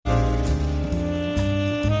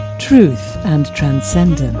Truth and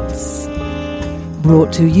Transcendence.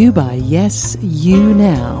 Brought to you by Yes, You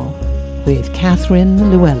Now with Catherine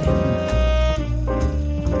Llewellyn.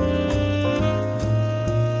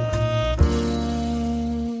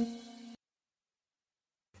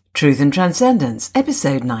 Truth and Transcendence,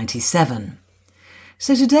 episode 97.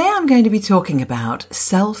 So today I'm going to be talking about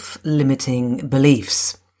self-limiting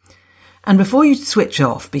beliefs. And before you switch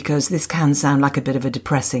off, because this can sound like a bit of a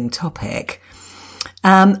depressing topic,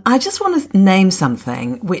 I just want to name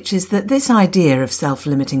something, which is that this idea of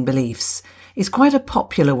self-limiting beliefs is quite a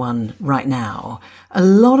popular one right now. A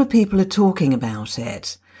lot of people are talking about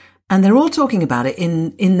it, and they're all talking about it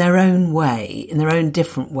in their own way, in their own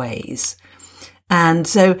different ways. And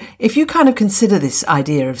so if you kind of consider this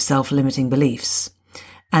idea of self-limiting beliefs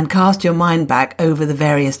and cast your mind back over the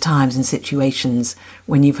various times and situations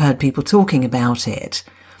when you've heard people talking about it,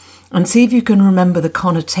 and see if you can remember the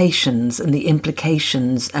connotations and the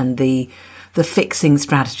implications and the fixing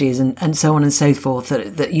strategies and so on and so forth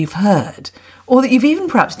that you've heard, or that you've even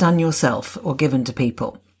perhaps done yourself or given to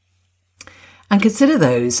people. And consider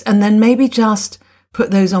those, and then maybe just put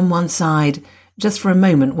those on one side just for a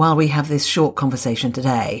moment while we have this short conversation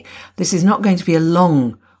today. This is not going to be a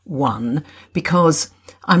long one, because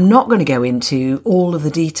I'm not going to go into all of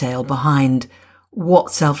the detail behind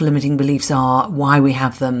what self-limiting beliefs are, why we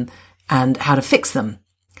have them, and how to fix them.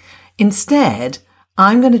 Instead,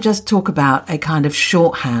 I'm going to just talk about a kind of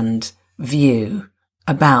shorthand view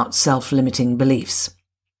about self-limiting beliefs.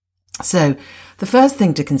 So the first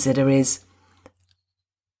thing to consider is,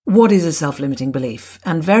 what is a self-limiting belief?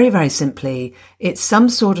 And very, very simply, it's some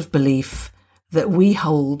sort of belief that we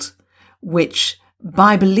hold, which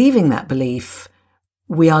by believing that belief,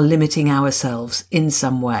 we are limiting ourselves in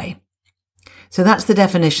some way. So that's the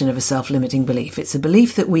definition of a self-limiting belief. It's a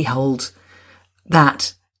belief that we hold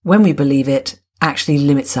that, when we believe it, actually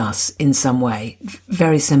limits us in some way.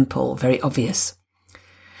 Very simple, very obvious.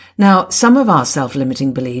 Now, some of our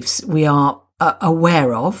self-limiting beliefs we are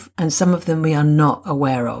aware of, and some of them we are not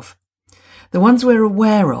aware of. The ones we're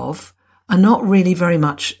aware of are not really very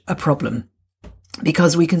much a problem,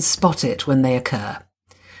 because we can spot it when they occur.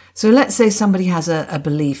 So let's say somebody has a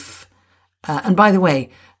belief, and by the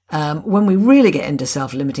way, when we really get into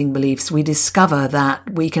self-limiting beliefs, we discover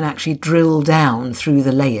that we can actually drill down through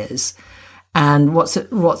the layers. And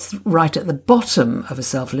what's right at the bottom of a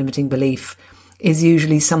self-limiting belief is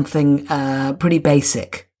usually something pretty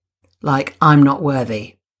basic, like I'm not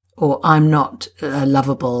worthy, or I'm not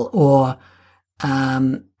lovable, or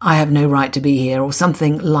I have no right to be here, or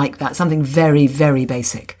something like that, something very, very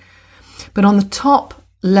basic. But on the top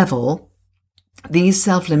level, these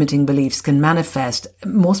self-limiting beliefs can manifest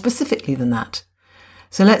more specifically than that.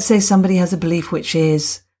 So let's say somebody has a belief which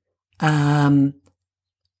is, I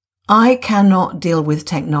cannot deal with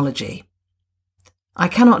technology. I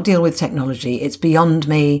cannot deal with technology. It's beyond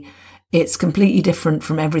me. It's completely different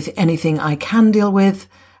from anything I can deal with,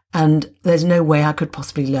 and there's no way I could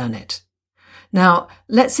possibly learn it. Now,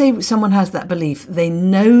 let's say someone has that belief. They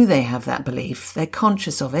know they have that belief. They're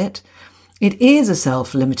conscious of it. It is a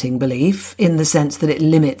self-limiting belief in the sense that it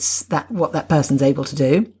limits what that person's able to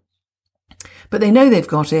do. But they know they've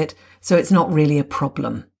got it, so it's not really a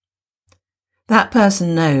problem. That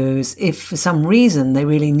person knows if for some reason they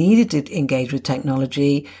really needed to engage with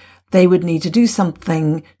technology, they would need to do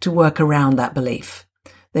something to work around that belief.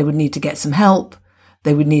 They would need to get some help.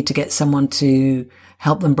 They would need to get someone to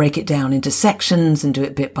help them break it down into sections and do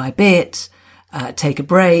it bit by bit. Take a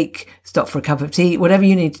break, stop for a cup of tea, whatever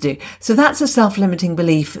you need to do. So that's a self-limiting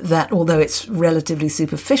belief that, although it's relatively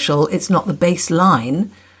superficial, it's not the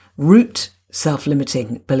baseline root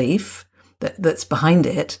self-limiting belief that's behind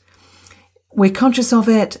it. We're conscious of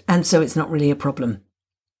it, and so it's not really a problem.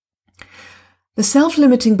 The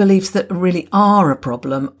self-limiting beliefs that really are a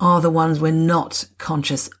problem are the ones we're not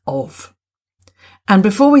conscious of. And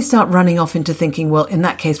before we start running off into thinking, well, in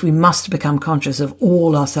that case, we must become conscious of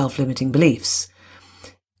all our self-limiting beliefs.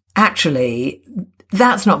 Actually,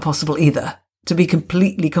 that's not possible either, to be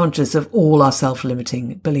completely conscious of all our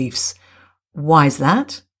self-limiting beliefs. Why is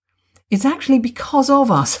that? It's actually because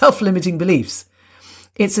of our self-limiting beliefs.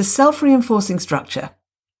 It's a self-reinforcing structure.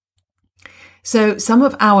 So some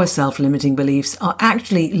of our self-limiting beliefs are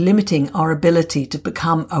actually limiting our ability to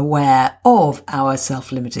become aware of our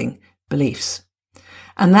self-limiting beliefs.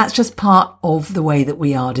 And that's just part of the way that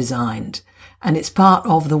we are designed. And it's part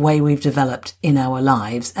of the way we've developed in our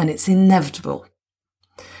lives, and it's inevitable.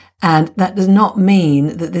 And that does not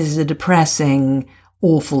mean that this is a depressing,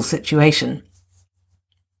 awful situation.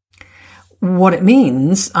 What it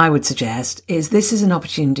means, I would suggest, is this is an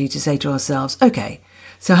opportunity to say to ourselves, okay,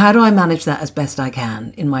 So how do I manage that as best I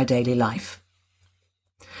can in my daily life?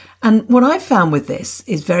 And what I've found with this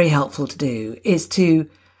is very helpful to do is to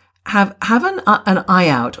have an eye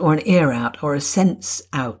out or an ear out or a sense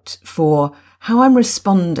out for how I'm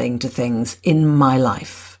responding to things in my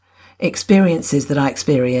life, experiences that I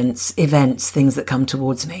experience, events, things that come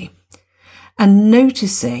towards me, and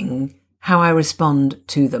noticing how I respond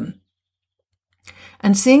to them.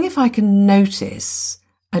 And seeing if I can notice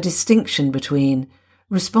a distinction between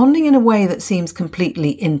responding in a way that seems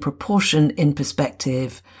completely in proportion, in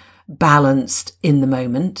perspective, balanced in the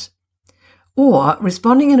moment, or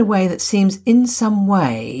responding in a way that seems in some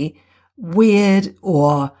way weird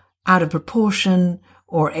or out of proportion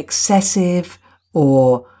or excessive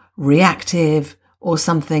or reactive or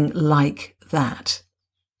something like that.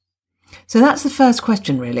 So that's the first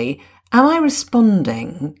question, really. Am I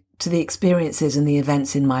responding to the experiences and the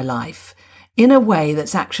events in my life in a way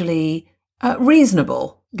that's actually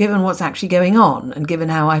reasonable, given what's actually going on and given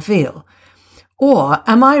how I feel? Or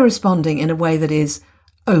am I responding in a way that is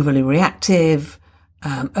overly reactive,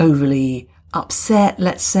 overly upset,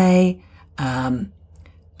 let's say,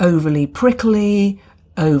 overly prickly,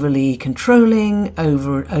 overly controlling,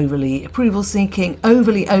 overly approval seeking,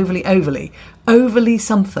 overly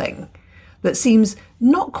something that seems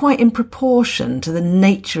not quite in proportion to the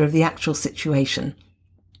nature of the actual situation?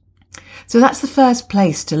 So that's the first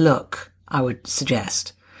place to look, I would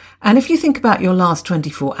suggest. And if you think about your last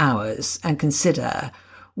 24 hours and consider,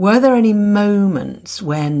 were there any moments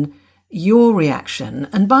when your reaction,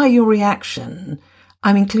 and by your reaction,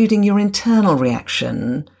 I'm including your internal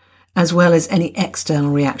reaction as well as any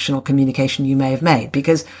external reaction or communication you may have made?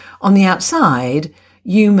 Because on the outside,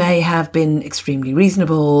 you may have been extremely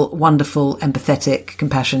reasonable, wonderful, empathetic,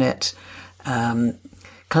 compassionate,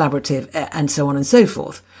 collaborative, and so on and so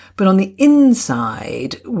forth. But on the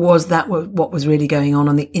inside, was that what was really going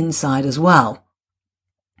on the inside as well?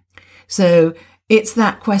 So it's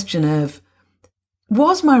that question of,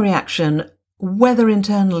 was my reaction, whether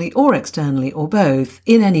internally or externally or both,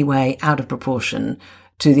 in any way out of proportion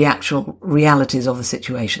to the actual realities of the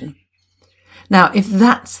situation? Now, if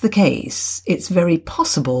that's the case, it's very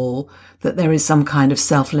possible that there is some kind of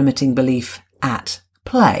self-limiting belief at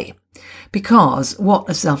play. Because what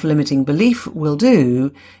a self-limiting belief will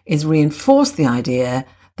do is reinforce the idea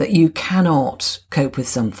that you cannot cope with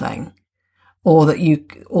something, or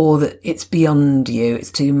that it's beyond you,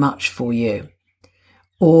 it's too much for you,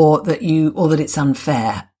 or that it's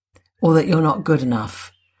unfair, or that you're not good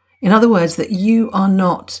enough. In other words, that you are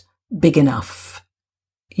not big enough.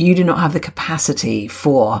 You do not have the capacity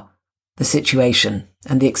for the situation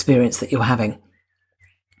and the experience that you're having.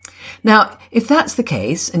 Now, if that's the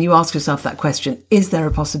case, and you ask yourself that question, is there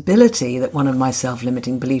a possibility that one of my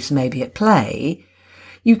self-limiting beliefs may be at play?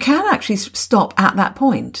 You can actually stop at that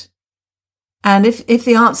point. And if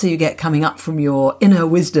the answer you get coming up from your inner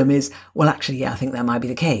wisdom is, well, actually, yeah, I think that might be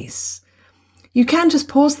the case, you can just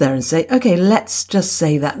pause there and say, okay, let's just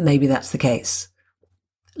say that maybe that's the case.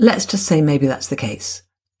 Let's just say maybe that's the case.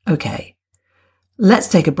 Okay. Let's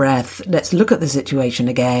take a breath. Let's look at the situation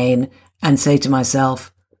again and say to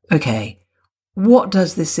myself, okay, what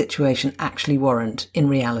does this situation actually warrant in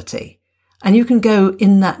reality? And you can go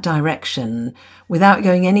in that direction without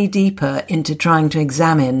going any deeper into trying to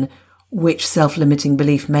examine which self-limiting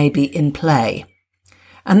belief may be in play.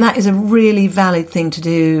 And that is a really valid thing to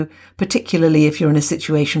do, particularly if you're in a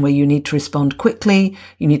situation where you need to respond quickly,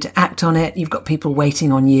 you need to act on it, you've got people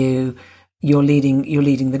waiting on you, you're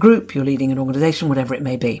leading the group, you're leading an organization, whatever it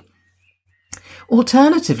may be.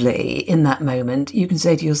 Alternatively, in that moment, you can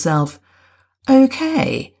say to yourself,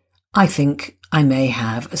 okay, I think I may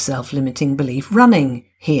have a self-limiting belief running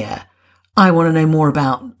here. I want to know more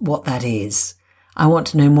about what that is. I want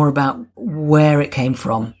to know more about where it came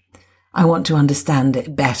from. I want to understand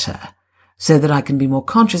it better so that I can be more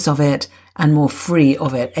conscious of it and more free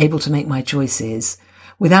of it, able to make my choices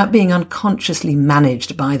without being unconsciously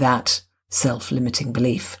managed by that self-limiting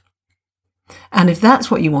belief. And if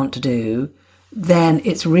that's what you want to do, then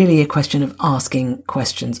it's really a question of asking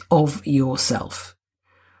questions of yourself.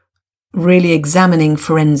 Really examining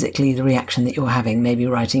forensically the reaction that you're having, maybe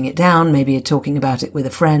writing it down, maybe you're talking about it with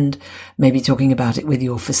a friend, maybe talking about it with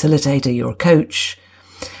your facilitator, your coach,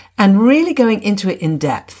 and really going into it in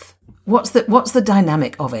depth. What's the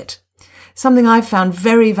dynamic of it? Something I've found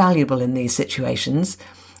very valuable in these situations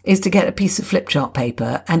is to get a piece of flip chart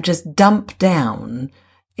paper and just dump down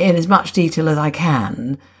in as much detail as I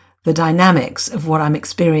can the dynamics of what I'm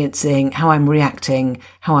experiencing, how I'm reacting,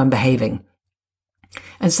 how I'm behaving.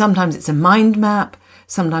 And sometimes it's a mind map,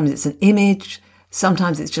 sometimes it's an image,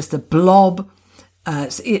 sometimes it's just a blob.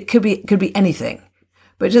 It could be anything.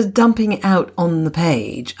 But just dumping it out on the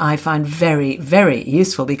page, I find very, very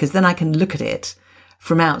useful, because then I can look at it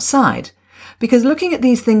from outside. Because looking at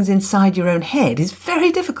these things inside your own head is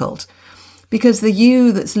very difficult, because the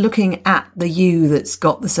you that's looking at the you that's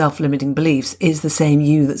got the self-limiting beliefs is the same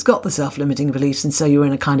you that's got the self-limiting beliefs. And so you're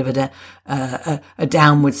in a kind of a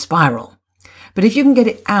downward spiral. But if you can get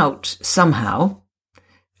it out somehow,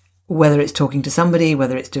 whether it's talking to somebody,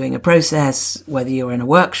 whether it's doing a process, whether you're in a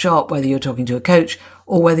workshop, whether you're talking to a coach,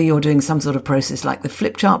 or whether you're doing some sort of process like the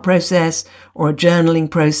flip chart process or a journaling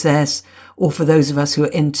process, or for those of us who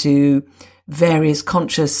are into various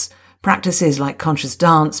conscious practices like conscious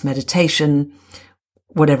dance, meditation,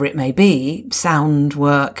 whatever it may be, sound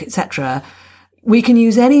work, etc., we can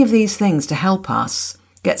use any of these things to help us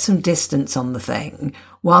get some distance on the thing,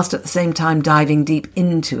 whilst at the same time diving deep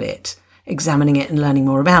into it, examining it and learning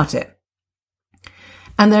more about it.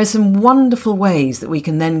 And there are some wonderful ways that we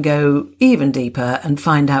can then go even deeper and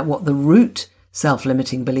find out what the root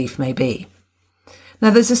self-limiting belief may be.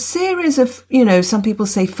 Now, there's a series of, some people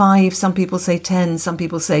say 5, some people say 10, some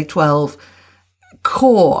people say 12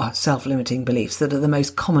 core self-limiting beliefs that are the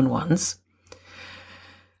most common ones.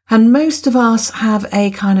 And most of us have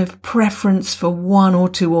a kind of preference for 1 or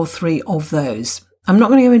 2 or 3 of those. I'm not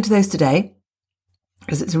going to go into those today,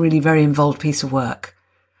 because it's a really very involved piece of work.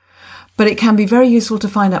 But it can be very useful to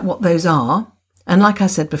find out what those are. And like I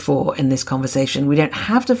said before in this conversation, we don't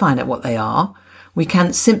have to find out what they are. We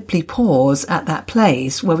can simply pause at that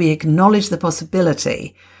place where we acknowledge the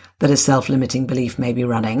possibility that a self-limiting belief may be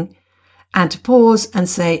running, and to pause and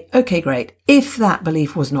say, okay, great. If that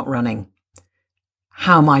belief was not running,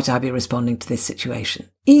 how might I be responding to this situation?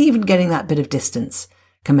 Even getting that bit of distance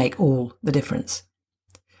can make all the difference.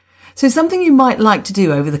 So something you might like to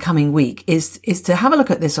do over the coming week is to have a look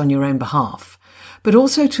at this on your own behalf, but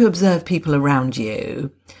also to observe people around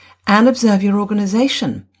you and observe your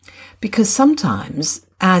organisation. Because sometimes,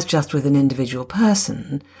 as just with an individual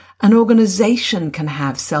person, an organisation can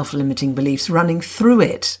have self-limiting beliefs running through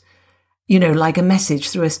it, like a message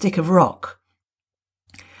through a stick of rock.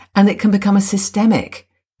 And it can become a systemic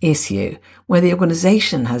issue where the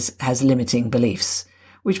organisation has limiting beliefs,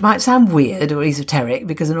 which might sound weird or esoteric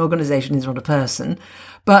because an organisation is not a person,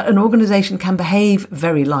 but an organisation can behave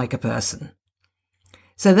very like a person.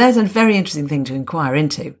 So there's a very interesting thing to inquire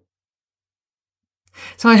into.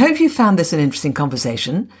 So I hope you found this an interesting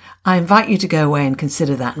conversation. I invite you to go away and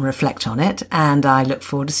consider that and reflect on it, and I look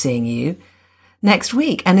forward to seeing you next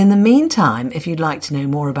week. And in the meantime, if you'd like to know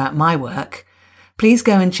more about my work, please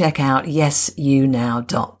go and check out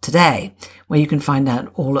yesyounow.today, where you can find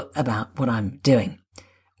out all about what I'm doing.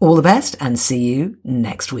 All the best, and see you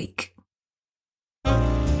next week.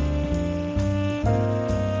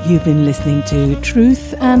 You've been listening to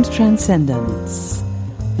Truth and Transcendence,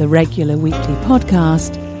 the regular weekly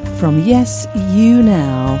podcast from Yes You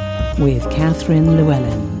Now with Catherine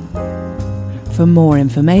Llewellyn. For more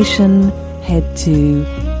information, head to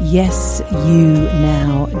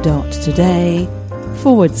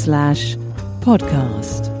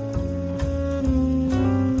yesyounow.today/podcast.